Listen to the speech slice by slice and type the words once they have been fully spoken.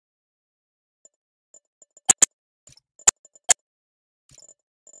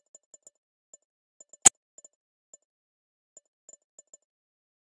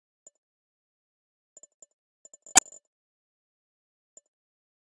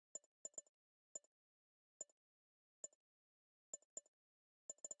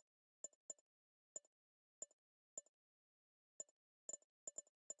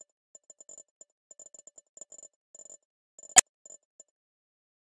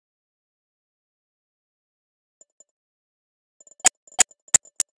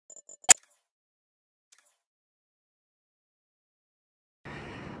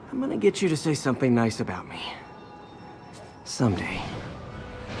I'm gonna get you to say something nice about me. Someday.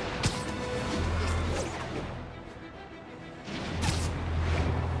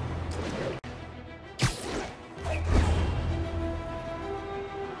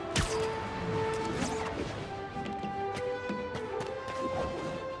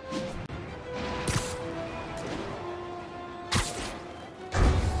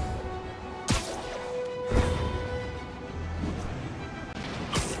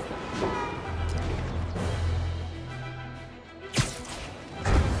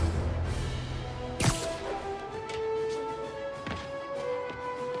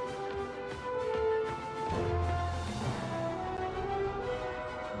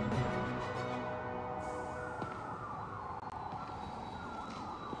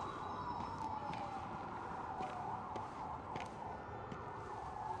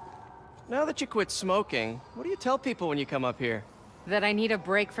 Now that you quit smoking, what do you tell people when you come up here? That I need a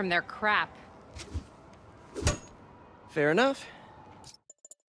break from their crap. Fair enough.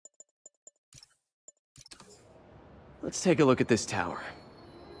 Let's take a look at this tower.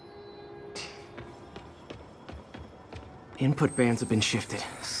 Input bands have been shifted.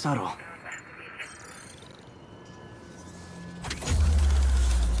 Subtle.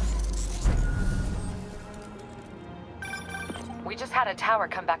 We just had a tower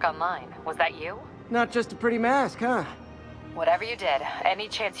come back online. Was that you? Not just a pretty mask, huh? Whatever you did, any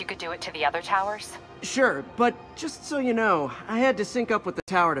chance you could do it to the other towers? Sure, but just so you know, I had to sync up with the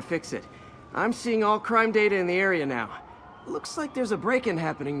tower to fix it. I'm seeing all crime data in the area now. Looks like there's a break-in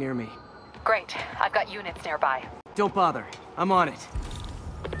happening near me. Great. I've got units nearby. Don't bother. I'm on it.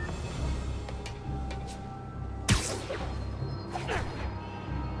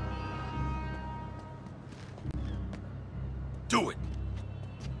 Do it!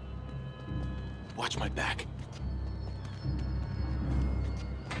 Watch my back.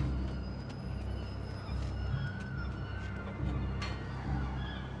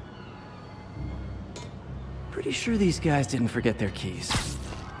 Pretty sure these guys didn't forget their keys.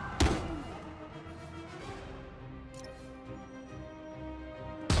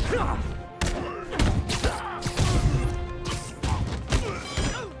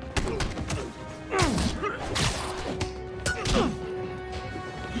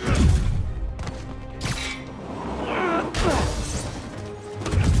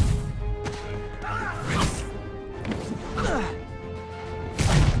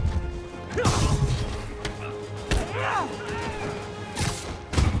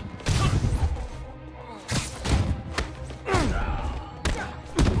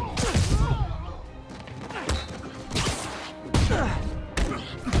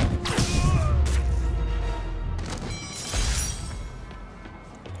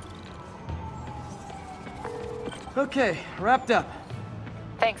 Okay, wrapped up.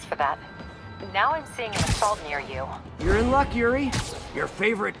 Thanks for that. Now I'm seeing an assault near you. You're in luck, Yuri. Your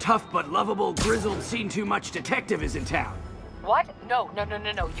favorite tough but lovable, grizzled, seen-too-much detective is in town. What? No.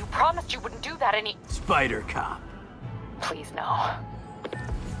 You promised you wouldn't do that any— Spider Cop. Please, no.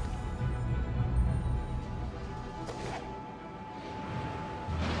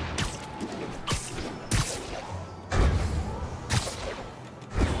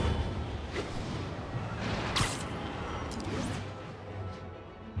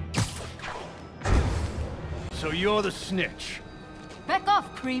 So you're the snitch. Back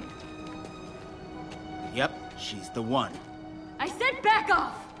off, creep. Yep, she's the one. I said back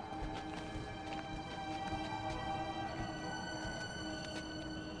off!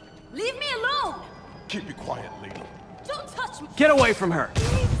 Leave me alone! Keep it quiet, lady. Don't touch me! Get away from her!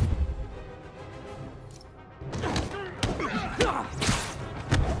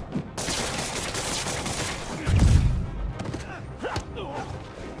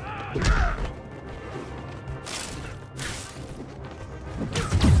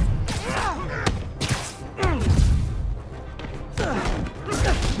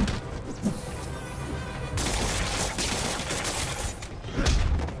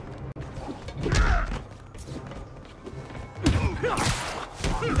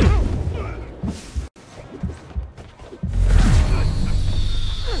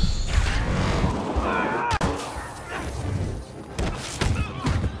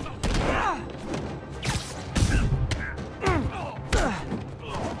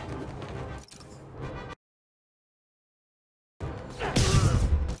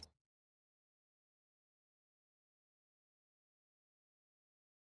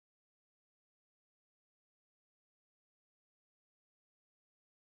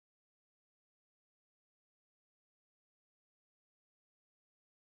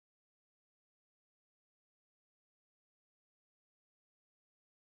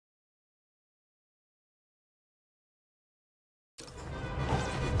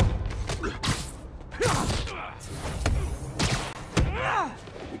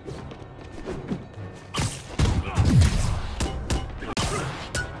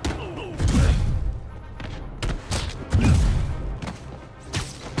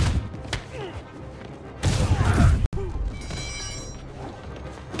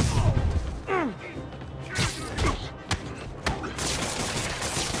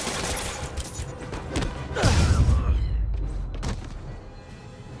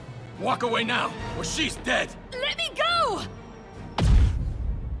 Walk away now, or she's dead! Let me go!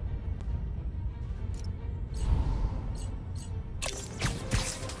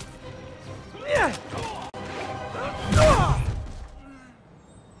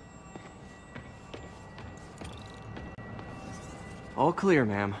 All clear,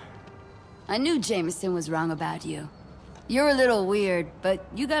 ma'am. I knew Jameson was wrong about you. You're a little weird, but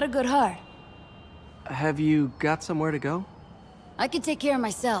you got a good heart. Have you got somewhere to go? I can take care of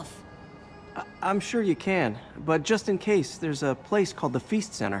myself. I'm sure you can, but just in case, there's a place called the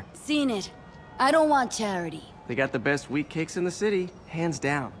Feast Center. Seen it. I don't want charity. They got the best wheat cakes in the city, hands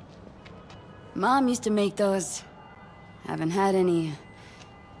down. Mom used to make those. Haven't had any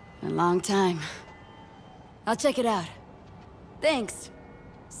in a long time. I'll check it out. Thanks,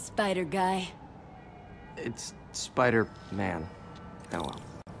 Spider Guy. It's Spider-Man. Oh well.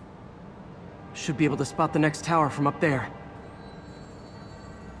 Should be able to spot the next tower from up there.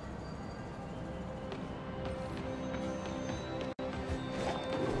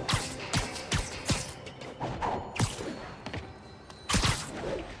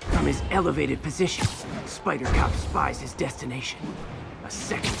 From his elevated position, Spider Cop spies his destination. A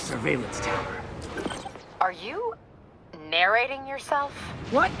second surveillance tower. Are you narrating yourself?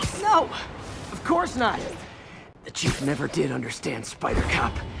 What? No! Of course not! The Chief never did understand Spider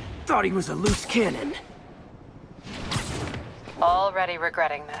Cop. Thought he was a loose cannon. Already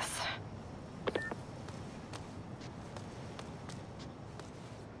regretting this.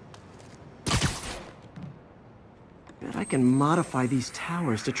 Bet I can modify these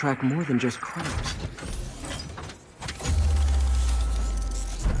towers to track more than just crimes.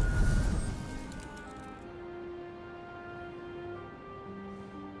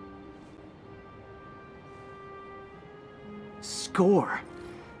 Score!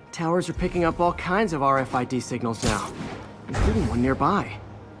 Towers are picking up all kinds of RFID signals now, including one nearby.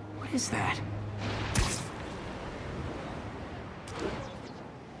 What is that?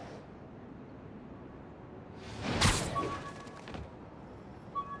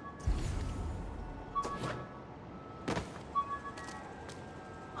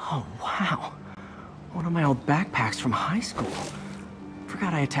 Oh, wow. One of my old backpacks from high school.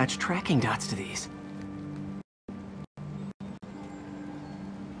 Forgot I attached tracking dots to these.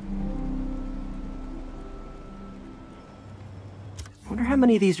 Wonder how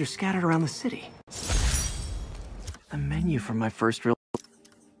many of these are scattered around the city. The menu from my first real...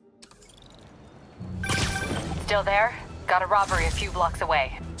 Still there? Got a robbery a few blocks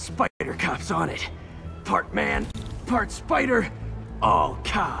away. Spider Cop's on it. Part man, part spider, all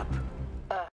cop.